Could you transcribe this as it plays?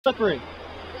Slippery.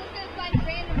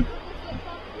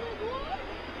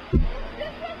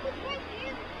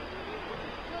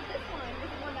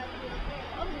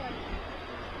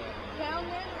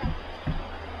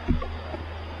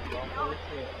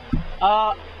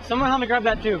 Someone help me grab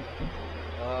that tube.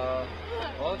 Why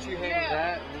don't you hand me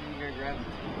that and then you're gonna grab it?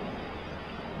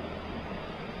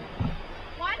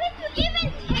 Why did you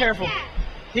even take Careful. that?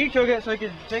 He took it so he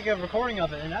could take a recording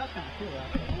of it, and that was kind of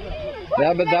cool.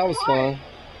 Yeah, but that was fun.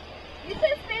 You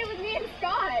should stay with me and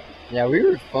Scott. Yeah, we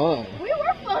were fun. We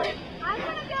were fun. I'm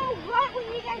gonna go right when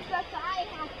you guys go, so I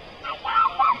got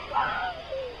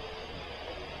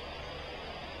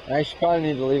I should probably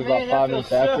need to leave about 5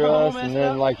 minutes after us, and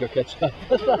then like you'll catch up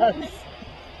with us.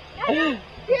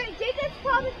 Jacob's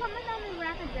probably coming down the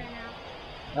rapids right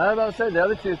now. I was about to say the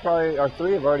other two probably, or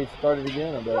 3 have already started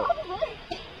again. I bet. Probably.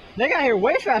 They got here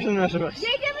way faster than the rest of us.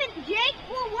 Jacob and Jake.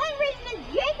 Well, one reason is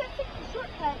Jacob took the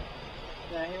shortcut.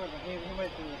 Yeah, he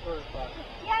went through the first spot.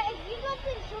 Yeah, if you go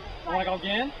through the shortcut. Want to go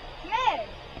again? Yes.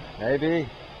 Maybe.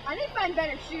 I need to find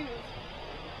better shoes.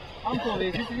 I'm cool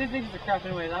with these. These things are crap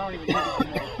anyways. I don't even need them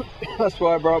anymore. That's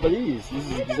why I brought these. This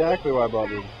is exactly why I brought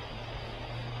these.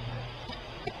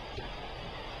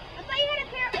 I thought you had a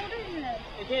pair older than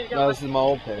this. No, this is my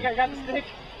old pair. You got the stick.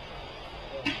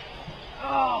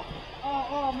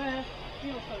 Oh, man.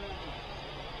 Feels so nasty.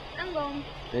 I'm going.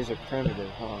 These are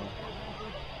primitive, huh?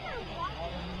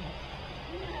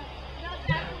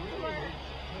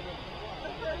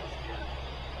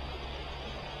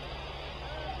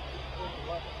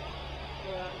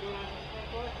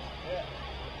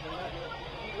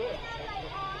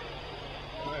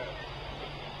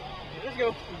 Let's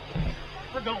go.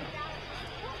 We're going.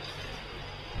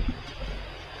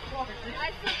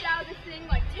 I slipped out of this thing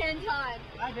like 10 times.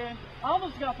 I did. I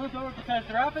almost got flipped over because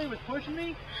the rapid was pushing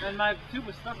me and my tube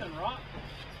was stuck in rock.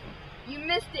 You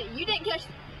missed it. You didn't catch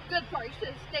the good part. You should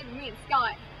have stayed with me and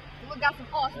Scott. We got some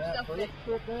awesome stuff with it.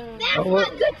 That's my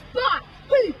good spot.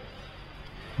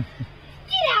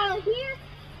 Get out of here.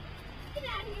 Get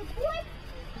out of here, boy.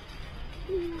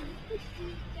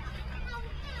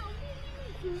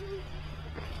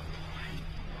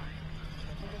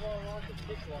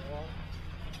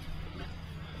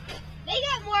 They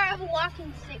got more of a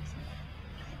walking stick.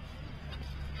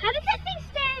 How does that thing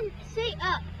stay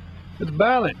up? It's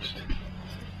balanced.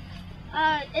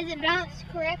 Is it balanced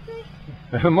correctly?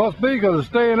 It must be because it's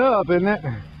staying up, isn't it?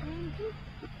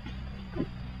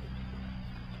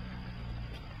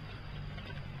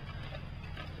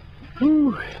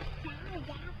 Whew.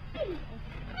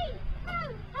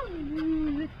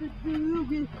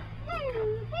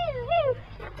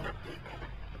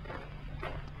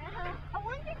 I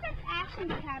wonder if that's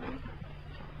Ashley's cabin.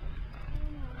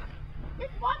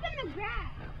 Just walk in the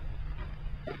grass.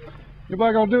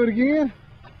 Everybody gonna do it again?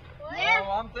 Yeah.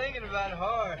 Oh, I'm thinking about it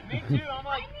hard. Me too. I'm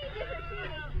like,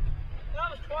 that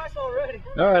was twice already.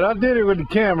 All right, I did it with the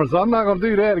camera, so I'm not gonna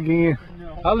do that again.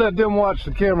 No. I'll let them watch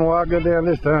the camera while I go down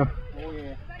this time. Oh,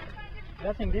 yeah.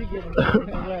 That thing did get me.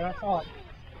 Yeah, I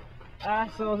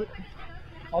saw it.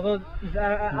 Although,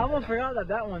 I almost forgot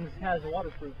that one has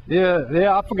waterproof.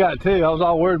 Yeah, I forgot too. I was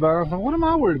all worried about it. I was like, what am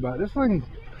I worried about? This thing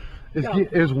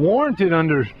is warranted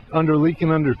under leaking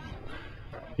under.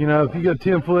 You know, if you go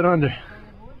 10 foot under.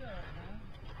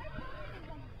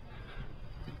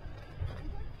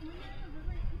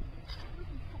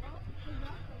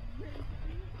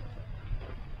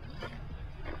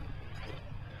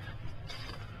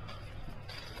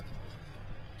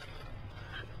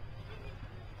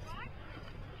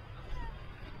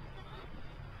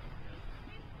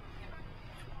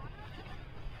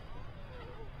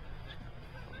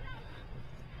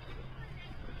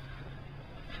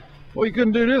 Well, you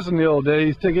couldn't do this in the old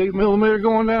days. Take 8mm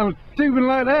going down the tubing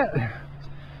like that.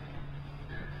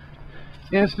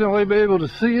 Instantly be able to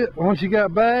see it once you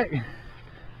got back.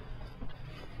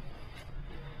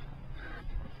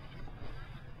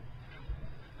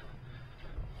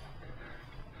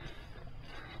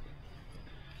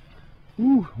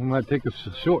 Ooh, we might take a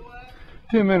short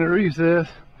 10-minute recess.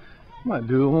 Might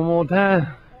do it one more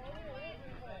time.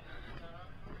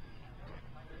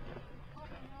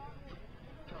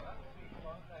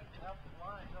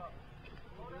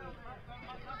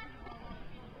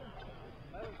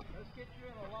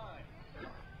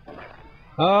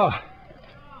 Oh.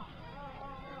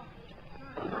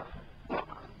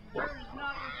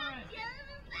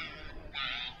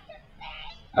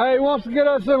 Hey, he wants to get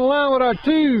us in line with our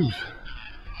tubes.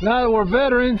 Now that we're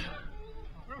veterans.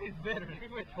 We're veterans. We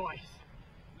went twice.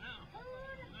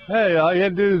 Hey, all you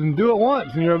had to do is do it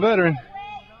once and you're a veteran.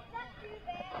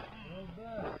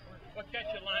 What got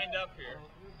you lined up here?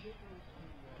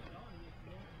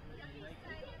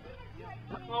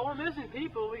 we're missing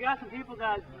people. We got some people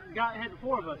that got hit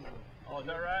before of us. Oh, is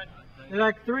that right? There's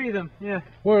like 3 of them. Yeah.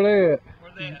 Where they at?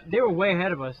 Where they at? They were way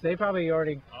ahead of us. They probably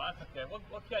already. Oh, that's okay.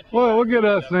 We'll catch you. Well, we'll get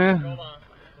us, Hold man. on.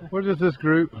 We're just this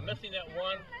group. I'm missing that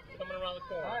one coming around the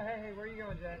corner. Hey, where are you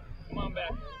going, Jack? Come on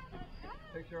back.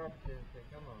 Picture opportunity.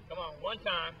 Come on. Come on, one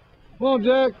time. Come on,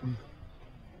 Jack.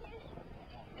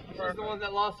 She's the one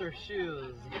that lost her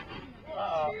shoes.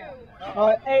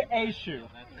 A shoe.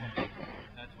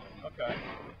 Okay.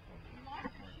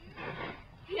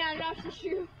 Yeah, that's the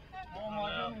shoe. Oh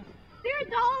my goodness. They're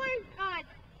 $1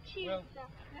 cheap stuff.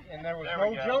 And there was There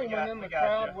we no go. gentleman in the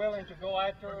crowd willing to go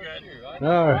after We're her good. shoe.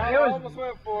 All right. I almost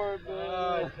went for it, but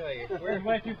I tell you, we're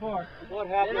way too far. What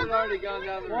happened? It's already gone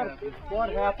down the road. What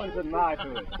happens at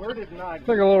knighthood? Where did knighthood?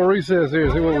 Take a little recess here,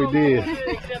 see what we did.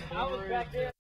 I was back there.